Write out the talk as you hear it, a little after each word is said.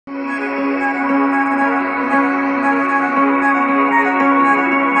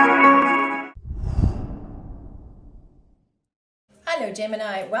Hello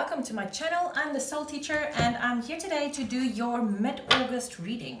Gemini, welcome to my channel. I'm the Soul Teacher and I'm here today to do your mid-August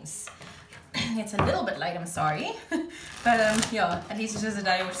readings. It's a little bit late, I'm sorry, but yeah, at least it is a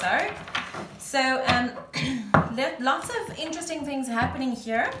day or so. So lots of interesting things happening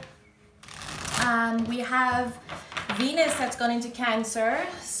here. We have Venus that's gone into Cancer.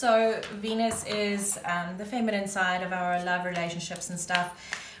 So Venus is the feminine side of our love, relationships and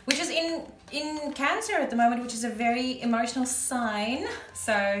stuff, which is in Cancer at the moment, which is a very emotional sign.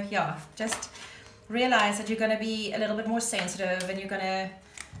 So yeah, just realize that you're going to be a little bit more sensitive and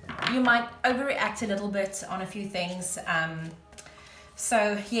you might overreact a little bit on a few things.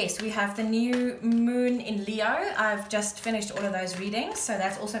 So yes, we have the new moon in Leo. I've just finished all of those readings, so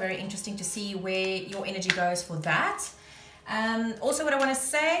that's also very interesting to see where your energy goes for that. Also what I want to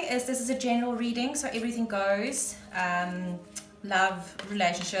say is this is a general reading, so everything goes. Love,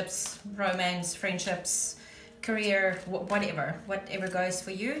 relationships, romance, friendships, career, whatever goes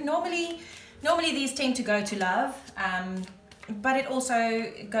for you. Normally these tend to go to love, but it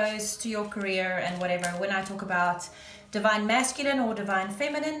also goes to your career and whatever. When I talk about divine masculine or divine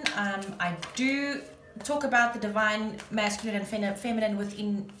feminine, I do talk about the divine masculine and feminine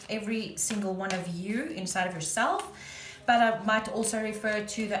within every single one of you inside of yourself, but I might also refer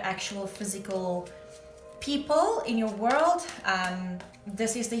to the actual physical people in your world.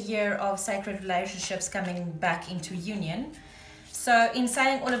 This is the year of sacred relationships coming back into union. So in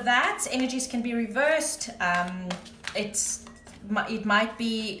saying all of that, energies can be reversed. It might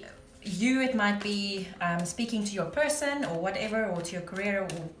be you, it might be speaking to your person or whatever, or to your career,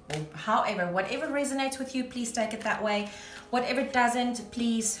 or however, whatever resonates with you, please take it that way. Whatever doesn't,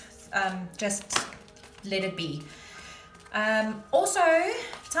 please just let it be. Also,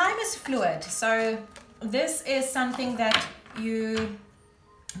 time is fluid, so this is something that you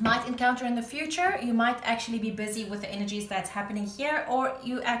might encounter in the future. You might actually be busy with the energies that's happening here, or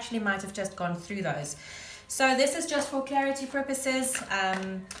you actually might have just gone through those. So this is just for clarity purposes.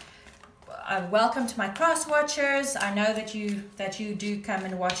 Welcome to my cross watchers. I know that you do come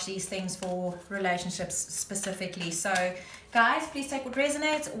and watch these things for relationships specifically. So guys, please take what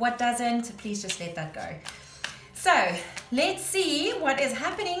resonates. What doesn't, please just let that go. So let's see what is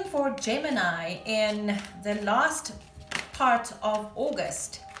happening for Gemini in the last part of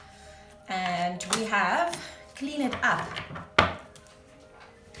August. And we have clean it up.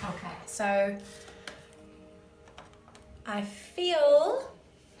 Okay, so I feel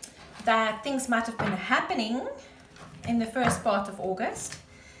that things might have been happening in the first part of August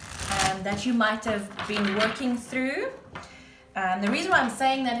that you might have been working through. The reason why I'm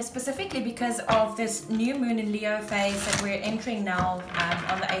saying that is specifically because of this new moon in Leo phase that we're entering now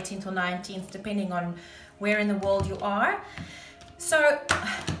on the 18th or 19th, depending on where in the world you are. So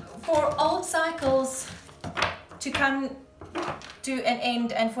for old cycles to come to an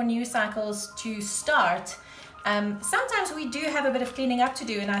end and for new cycles to start, sometimes we do have a bit of cleaning up to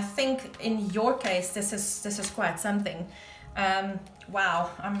do, and I think in your case this is quite something. Wow,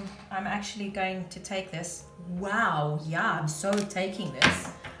 I'm actually going to take this. Wow, yeah, I'm so taking this.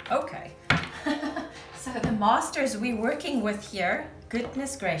 Okay. So the masters we're working with here,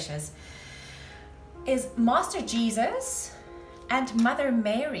 goodness gracious, is Master Jesus and Mother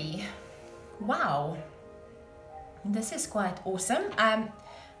Mary. Wow, this is quite awesome.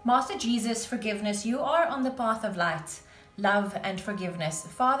 Master Jesus, forgiveness. You are on the path of light, love and forgiveness.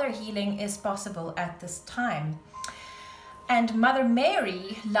 Father, healing is possible at this time. And Mother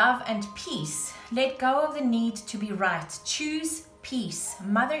Mary, love and peace. Let go of the need to be right. Choose peace.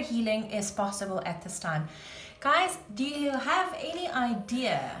 Mother, healing is possible at this time. Guys, do you have any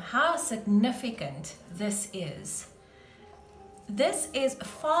idea how significant this is? This is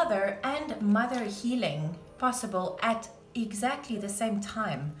Father and Mother healing possible at exactly the same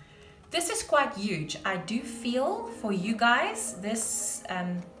time. This is quite huge. I do feel for you guys, this,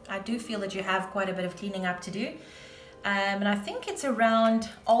 I do feel that you have quite a bit of cleaning up to do. And I think it's around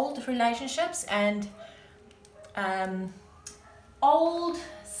old relationships and old,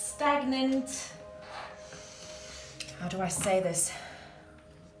 stagnant, how do I say this?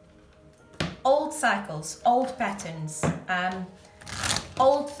 Old cycles, old patterns,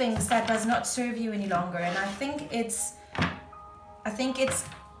 old things that does not serve you any longer. And I think it's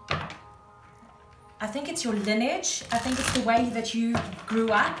your lineage. I think it's the way that you grew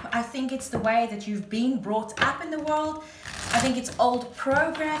up. I think it's the way that you've been brought up in the world. I think it's old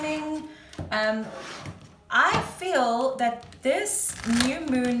programming. I feel that this new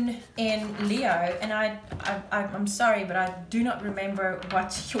moon in Leo, and I'm sorry, but I do not remember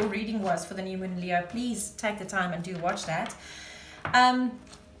what your reading was for the new moon in Leo. Please take the time and do watch that.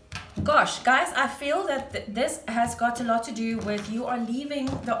 Gosh, guys, I feel that this has got a lot to do with you are leaving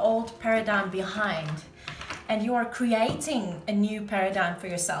the old paradigm behind and you are creating a new paradigm for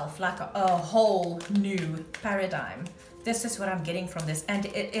yourself, like a whole new paradigm. This is what I'm getting from this, and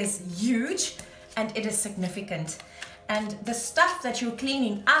it is huge and it is significant. And the stuff that you're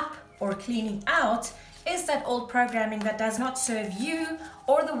cleaning up or cleaning out is that old programming that does not serve you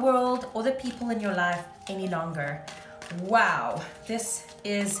or the world or the people in your life any longer. Wow, this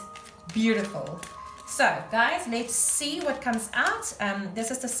is beautiful. So guys, let's see what comes out. This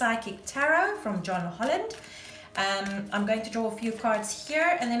is the Psychic Tarot from John Holland. I'm going to draw a few cards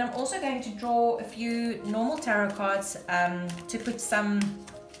here, and then I'm also going to draw a few normal tarot cards to put some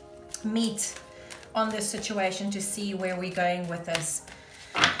meat on this situation to see where we're going with this.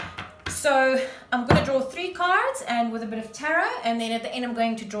 So I'm going to draw 3 cards and with a bit of tarot, and then at the end I'm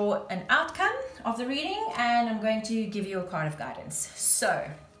going to draw an outcome of the reading, and I'm going to give you a card of guidance. So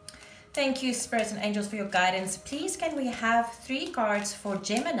thank you, spirits and angels, for your guidance. Please can we have 3 cards for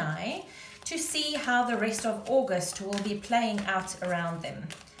Gemini to see how the rest of August will be playing out around them.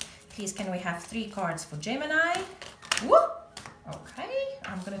 Please can we have 3 cards for Gemini. Woo! Okay,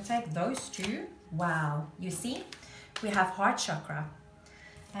 I'm going to take those 2. Wow, you see, we have heart chakra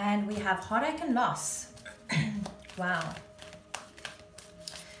and we have heartache and loss. Wow.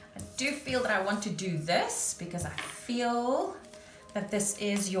 I do feel that I want to do this because I feel that this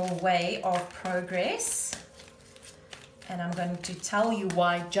is your way of progress, and I'm going to tell you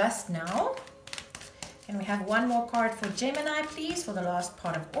why just now. Can we have 1 more card for Gemini, please, for the last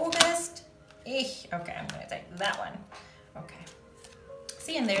part of August? Okay, I'm going to take that one. Okay.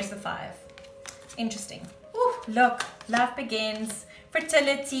 See, and there's the 5. Interesting. Ooh, look, love begins,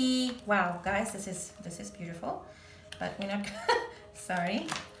 fertility. Wow, guys, this is beautiful. But we're not. Sorry,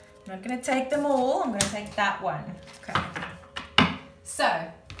 I'm not going to take them all. I'm going to take that one. Okay.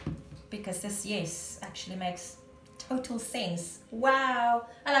 So, because this, yes, actually makes total sense. Wow,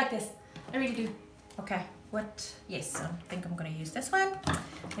 I like this. I really do. Okay, what? Yes, I think I'm going to use this one.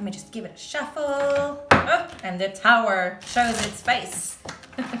 Let me just give it a shuffle. Oh, and the tower shows its face.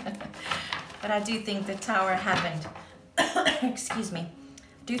 But I do think the tower happened. Excuse me.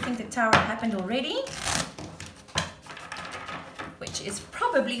 I do think the tower happened already, which is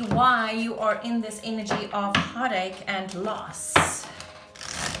probably why you are in this energy of heartache and loss.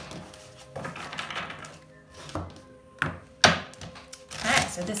 Okay,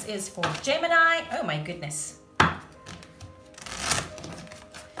 so this is for Gemini. Oh my goodness.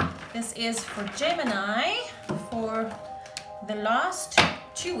 This is for Gemini for the last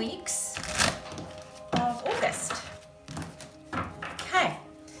 2 weeks of August. Okay,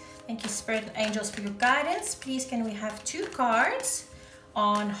 thank you, Spirit and Angels, for your guidance. Please can we have 2 cards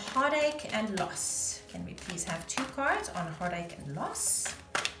on heartache and loss? Can we please have 2 cards on heartache and loss?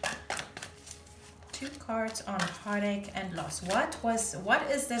 2 cards on heartache and loss. What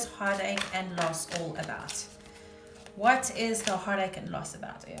is this heartache and loss all about? What is the heartache and loss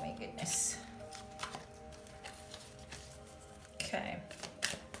about? Oh my goodness. Okay,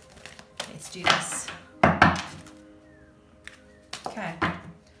 let's do this. Okay.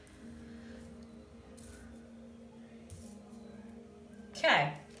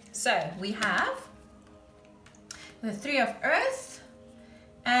 Okay, so we have the 3 of Earth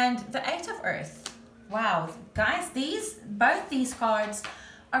and the 8 of Earth. Wow, guys, both these cards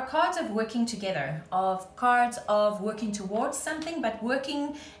are cards of working together, of cards of working towards something, but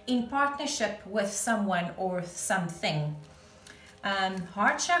working in partnership with someone or something.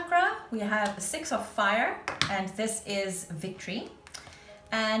 Heart chakra, we have the 6 of Fire, and this is victory.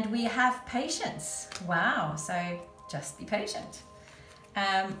 And we have patience. Wow, so just be patient.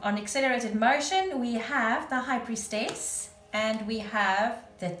 On accelerated motion, we have the High Priestess, and we have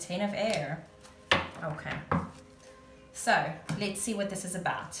the 10 of Air. Okay, so let's see what this is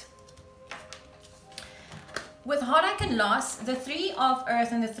about. With heartache and loss, the 3 of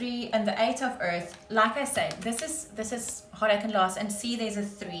Earth and the 8 of Earth, like I said, this is heartache and loss, and see there's a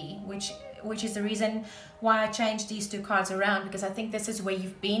 3, which is the reason why I changed these 2 cards around, because I think this is where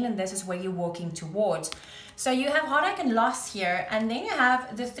you've been and this is where you're walking towards. So you have heartache and loss here, and then you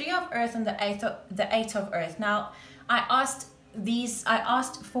have the 3 of Earth and the 8 of Earth. Now I asked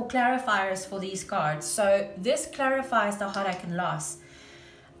for clarifiers for these cards, so this clarifies the heartache and loss.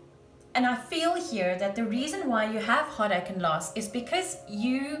 And I feel here that the reason why you have heartache and loss is because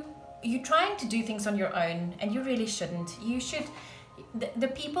you're trying to do things on your own, and you really shouldn't. You should, the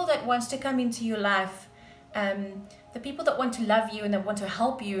people that wants to come into your life, the people that want to love you and that want to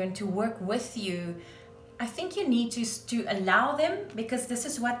help you and to work with you, I think you need to allow them, because this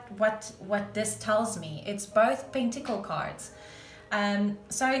is what this tells me. It's both Pentacle cards.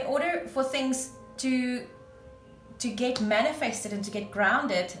 So in order for things to get manifested and to get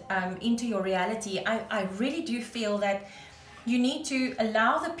grounded into your reality, I really do feel that you need to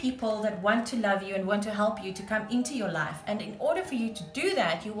allow the people that want to love you and want to help you to come into your life. And in order for you to do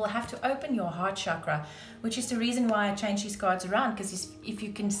that, you will have to open your heart chakra, which is the reason why I changed these cards around, because if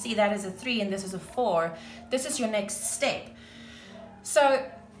you can see that as a 3 and this is a 4, this is your next step. So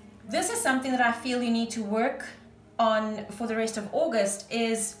this is something that I feel you need to work on for the rest of August,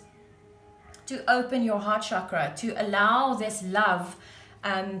 is to open your heart chakra, to allow this love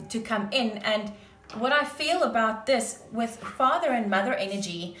to come in. And what I feel about this with father and mother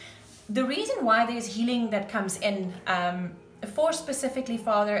energy, the reason why there's healing that comes in for specifically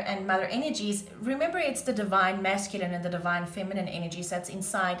father and mother energies, remember it's the divine masculine and the divine feminine energies that's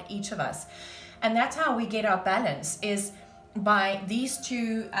inside each of us. And that's how we get our balance, is by these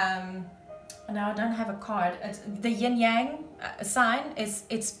two, now I don't have a card, it's the yin yang sign,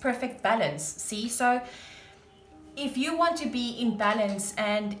 it's perfect balance, see? So if you want to be in balance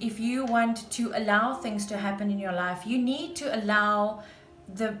and if you want to allow things to happen in your life, you need to allow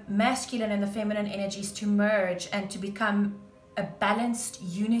the masculine and the feminine energies to merge and to become a balanced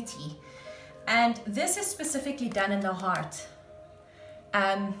unity. And this is specifically done in the heart.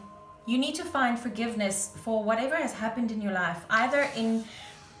 You need to find forgiveness for whatever has happened in your life, either in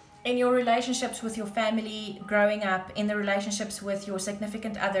your relationships with your family growing up, in the relationships with your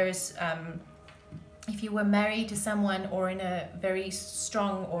significant others, if you were married to someone, or in a very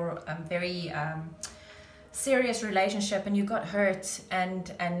strong or very serious relationship and you got hurt,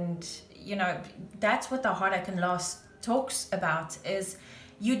 and you know, that's what the Heart I Can Last talks about, is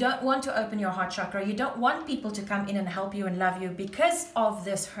you don't want to open your heart chakra. You don't want people to come in and help you and love you because of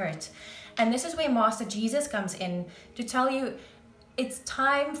this hurt. And this is where Master Jesus comes in to tell you it's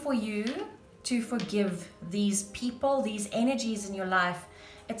time for you to forgive these people, these energies in your life.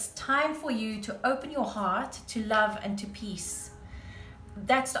 It's time for you to open your heart to love and to peace.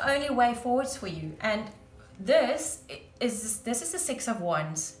 That's the only way forwards for you. And this is the 6 of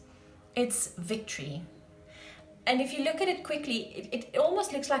Wands. It's victory. And if you look at it quickly, it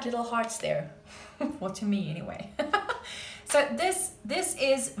almost looks like little hearts there. Well, to me anyway. So this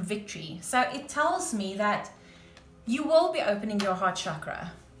is victory. So it tells me that you will be opening your heart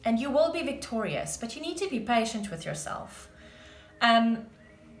chakra and you will be victorious, but you need to be patient with yourself.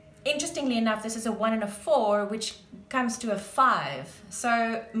 Interestingly enough, this is a 1 and a 4, which comes to a 5.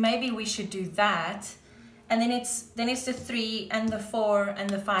 So maybe we should do that. And then it's the 3 and the 4 and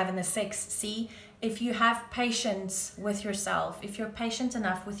the 5 and the 6. See, if you have patience with yourself, if you're patient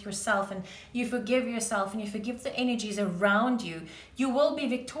enough with yourself and you forgive yourself and you forgive the energies around you, you will be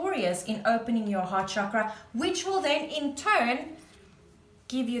victorious in opening your heart chakra, which will then in turn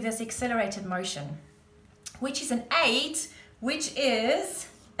give you this accelerated motion, which is an 8, which is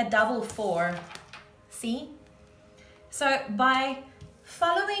a double 4. See? So by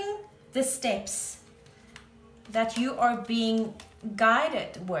following the steps that you are being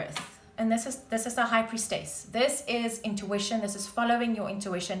guided with, and this is the High Priestess. This is intuition. This is following your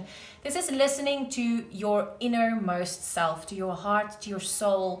intuition. This is listening to your innermost self, to your heart, to your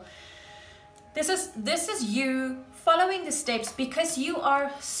soul. This is you following the steps because you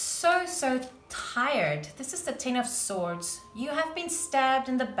are so tired. This is the 10 of Swords. You have been stabbed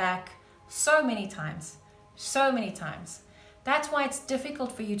in the back so many times. So many times. That's why it's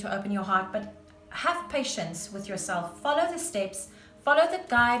difficult for you to open your heart, but have patience with yourself. Follow the steps. Follow the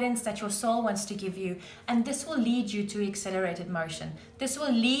guidance that your soul wants to give you, and this will lead you to accelerated motion. This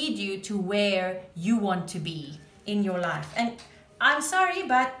will lead you to where you want to be in your life. And I'm sorry,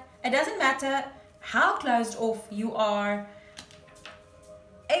 but it doesn't matter how closed off you are.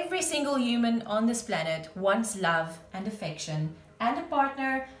 Every single human on this planet wants love and affection and a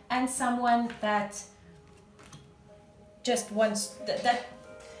partner and someone that just wants that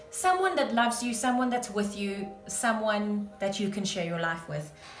someone that loves you, someone that's with you, someone that you can share your life with.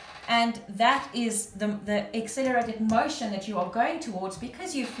 And that is the accelerated motion that you are going towards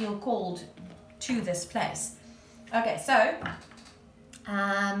because you feel called to this place. Okay, so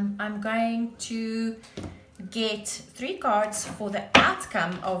I'm going to get 3 cards for the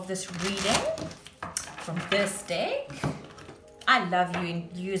outcome of this reading from this deck. I love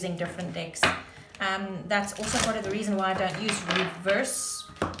using different decks. That's also part of the reason why I don't use reverse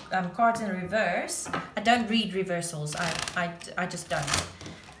cards in reverse. I don't read reversals. I just don't.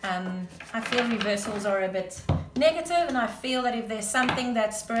 I feel reversals are a bit negative, and I feel that if there's something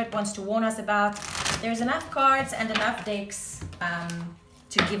that Spirit wants to warn us about, there's enough cards and enough decks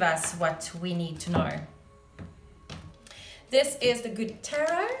to give us what we need to know. This is the Good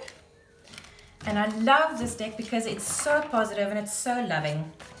Tarot. And I love this deck because it's so positive and it's so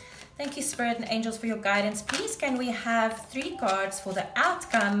loving. Thank you, Spirit and Angels, for your guidance. Please, can we have 3 cards for the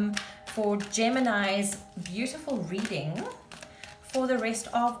outcome for Gemini's beautiful reading for the rest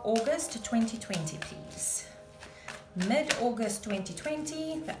of August 2020, please? Mid-August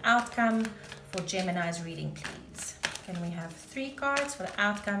 2020, the outcome for Gemini's reading, please. Can we have 3 cards for the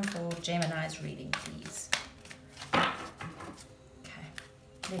outcome for Gemini's reading, please? Okay,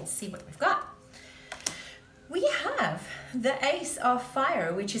 let's see what we've got. We have the Ace of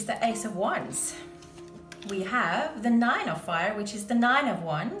Fire, which is the Ace of Wands. We have the 9 of Fire, which is the 9 of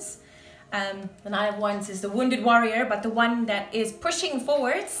Wands. The 9 of Wands is the wounded warrior, but the one that is pushing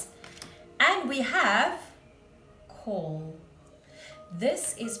forwards. And we have Call.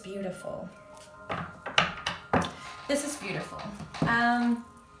 This is beautiful. This is beautiful. I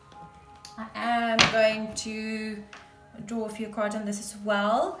am going to draw a few cards on this as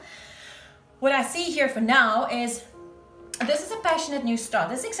well. What I see here for now is this is a passionate new start.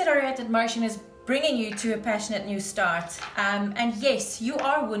 This accelerated motion is bringing you to a passionate new start. And yes, you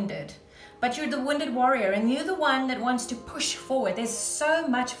are wounded, but you're the wounded warrior and you're the one that wants to push forward. There's so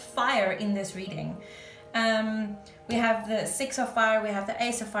much fire in this reading. We have the 6 of Fire, we have the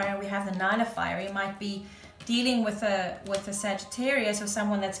Ace of Fire, we have the 9 of Fire. You might be dealing with a Sagittarius or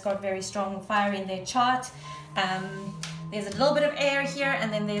someone that's got very strong fire in their chart. There's a little bit of air here,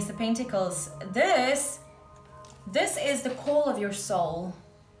 and then there's the Pentacles. This is the call of your soul.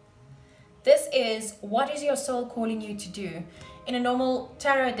 This is what is your soul calling you to do. In a normal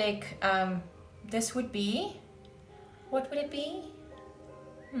tarot deck, this would be, what would it be?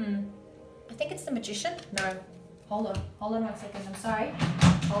 I think it's the Magician. No, hold on 1 second. I'm sorry.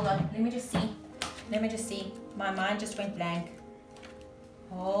 Hold on. Let me just see. My mind just went blank.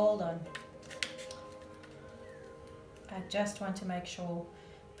 Hold on. I just want to make sure.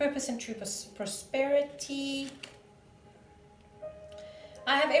 Purpose and true prosperity.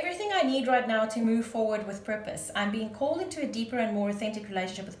 I have everything I need right now to move forward with purpose. I'm being called into a deeper and more authentic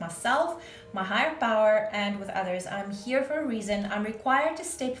relationship with myself, my higher power, and with others. I'm here for a reason. I'm required to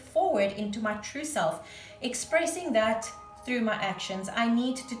step forward into my true self, expressing that through my actions. I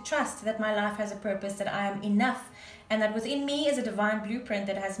need to trust that my life has a purpose, that I am enough, and that within me is a divine blueprint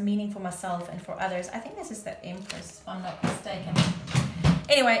that has meaning for myself and for others. I think this is the Empress, if I'm not mistaken.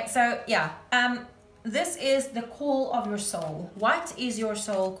 Anyway, so yeah, this is the call of your soul. What is your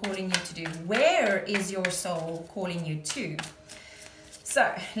soul calling you to do? Where is your soul calling you to?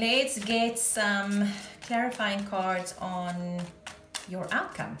 So let's get some clarifying cards on your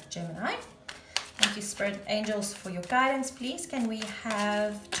outcome, Gemini. Thank you, Spirit Angels, for your guidance. Please, can we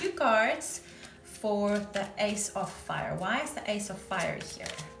have 2 cards for the Ace of Fire? Why is the Ace of Fire here?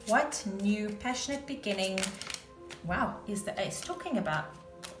 What new passionate beginning, wow, is the Ace talking about?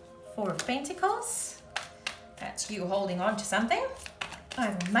 4 of Pentacles. That's you holding on to something.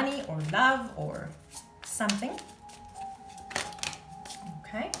 Either money or love or something.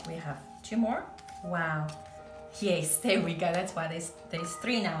 Okay, we have 2 more. Wow. Yes, there we go. That's why there's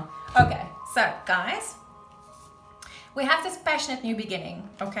 3 now. Okay, so guys, we have this passionate new beginning,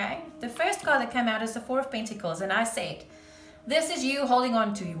 okay? The first card that came out is the 4 of Pentacles, and I said, this is you holding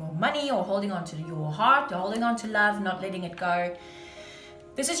on to your money or holding on to your heart or holding on to love, not letting it go.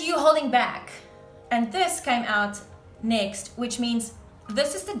 This is you holding back. And this came out next, which means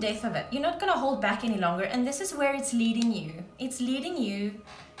this is the death of it. You're not going to hold back any longer, and this is where it's leading you. It's leading you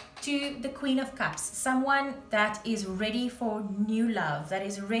to the Queen of Cups, someone that is ready for new love, that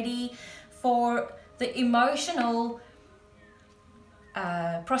is ready for the emotional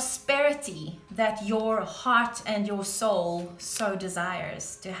prosperity that your heart and your soul so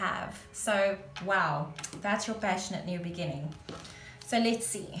desires to have. So, wow, that's your passionate new beginning. So let's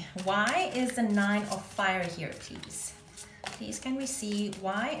see, why is the 9 of Fire here, please? Please, can we see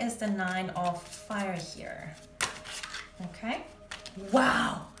why is the 9 of Fire here? Okay,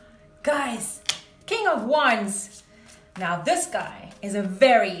 wow, guys, King of Wands. Now this guy is a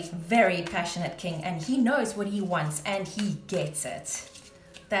very, very passionate king, and he knows what he wants and he gets it.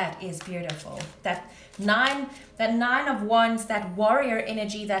 That is beautiful. That nine of Wands, that warrior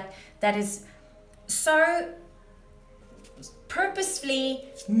energy, that is so purposefully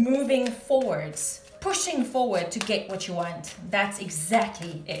moving forwards, pushing forward to get what you want. That's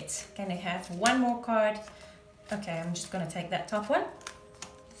exactly it. Can I have 1 more card? Okay, I'm just going to take that top one.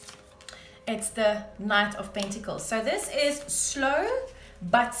 It's the Knight of Pentacles. So this is slow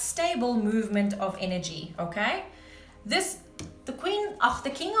but stable movement of energy, okay? The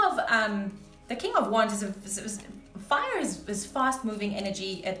King of Wands is fire is fast moving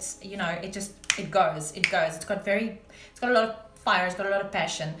energy. It's, you know, it goes. It's got a lot of fire, it's got a lot of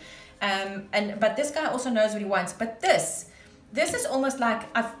passion. But this guy also knows what he wants. But this is almost like,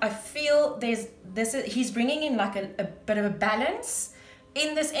 I feel he's bringing in like a bit of a balance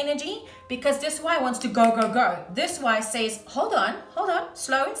in this energy, because this Y wants to go, go, go. This Y says, hold on,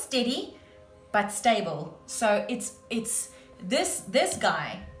 slow and steady, but stable. So it's this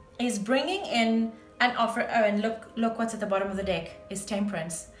guy is bringing in an offer. Oh, and look what's at the bottom of the deck is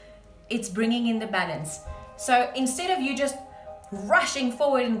Temperance. It's bringing in the balance. So instead of you just rushing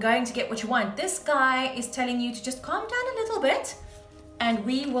forward and going to get what you want, this guy is telling you to just calm down a little bit, and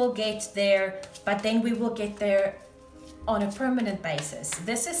we will get there, but then we will get there on a permanent basis.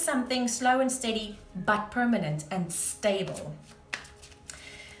 This is something slow and steady, but permanent and stable.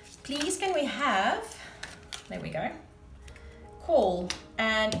 Please, can we have, there we go, call.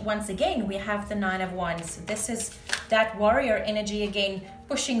 And once again, we have the Nine of Wands. This is that warrior energy again,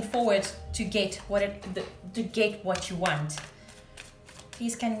 pushing forward to get what you want.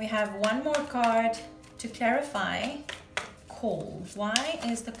 Please, can we have one more card to clarify? Call. Why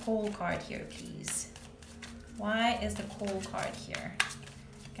is the call card here, please? Why is the call card here?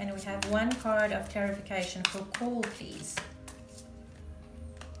 Can we have one card of clarification for call, please?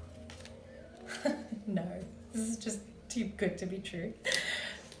 No, this is just too good to be true.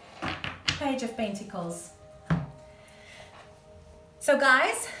 Page of Pentacles. So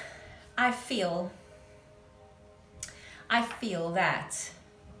guys, I feel that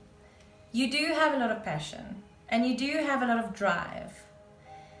you do have a lot of passion and you do have a lot of drive.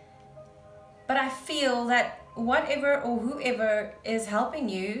 But I feel that whatever or whoever is helping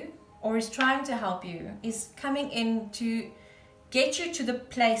you or is trying to help you is coming in to get you to the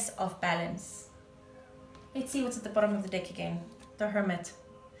place of balance. Let's see what's at the bottom of the deck again. The Hermit.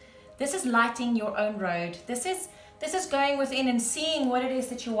 This is lighting your own road. This is going within and seeing what it is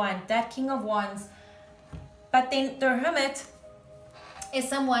that you want. That King of Wands. But then the Hermit is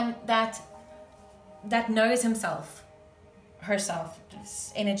someone that knows himself, herself.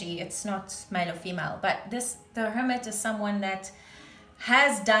 It's energy. It's not male or female. But the Hermit is someone that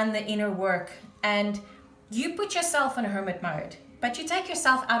has done the inner work, and you put yourself in a hermit mode, but you take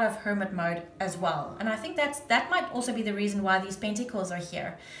yourself out of hermit mode as well. And I think that might also be the reason why these pentacles are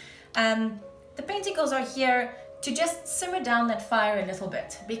here. The pentacles are here to just simmer down that fire a little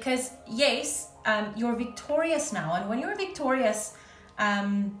bit, because yes, you're victorious now, and when you're victorious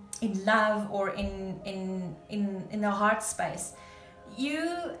in love or in the heart space, you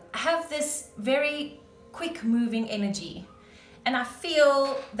have this very quick moving energy. And I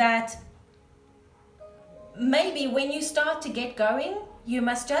feel that maybe when you start to get going, you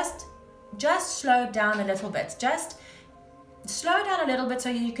must just slow down a little bit. Just slow down a little bit so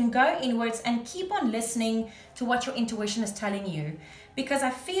you can go inwards and keep on listening to what your intuition is telling you. Because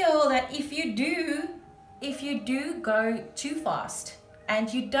I feel that if you do go too fast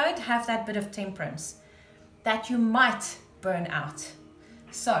and you don't have that bit of temperance, that you might burn out.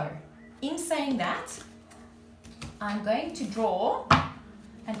 So in saying that, I'm going to draw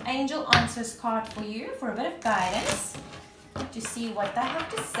an Angel Answers card for you for a bit of guidance to see what they have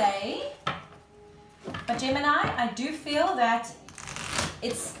to say. But Gemini, I do feel that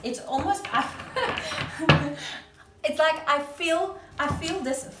it's almost it's like I feel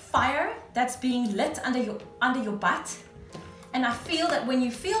this fire that's being lit under your butt, and I feel that when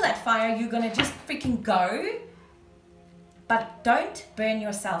you feel that fire, you're gonna just freaking go. But don't burn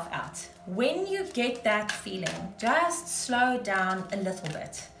yourself out. When you get that feeling, just slow down a little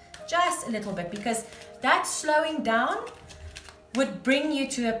bit. Just a little bit, because that slowing down would bring you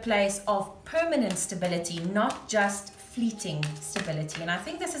to a place of permanent stability, not just fleeting stability. And I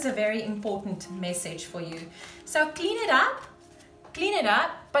think this is a very important message for you. So clean it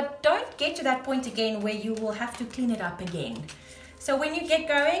up, but don't get to that point again where you will have to clean it up again. So when you get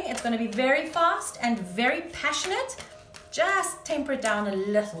going, it's going to be very fast and very passionate. Just temper it down a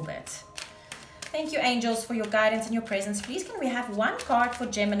little bit. Thank you, angels, for your guidance and your presence. Please, can we have one card for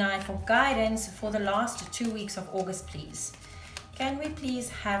Gemini for guidance for the last 2 weeks of August, please? Can we please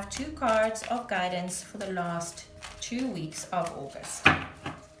have 2 cards of guidance for the last 2 weeks of August?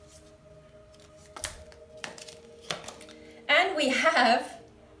 And we have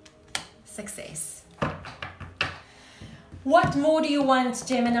success. What more do you want,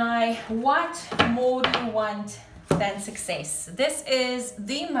 Gemini? What more do you want than success? This is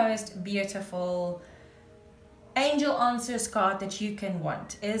the most beautiful Angel Answers card that you can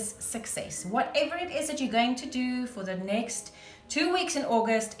want, is success. Whatever it is that you're going to do for the next 2 weeks in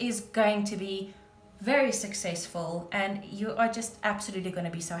August is going to be very successful, and you are just absolutely going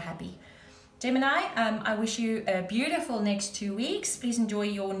to be so happy. Gemini, I wish you a beautiful next 2 weeks. Please enjoy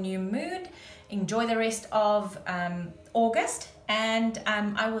your new moon. Enjoy the rest of August, and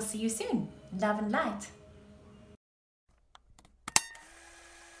I will see you soon. Love and light.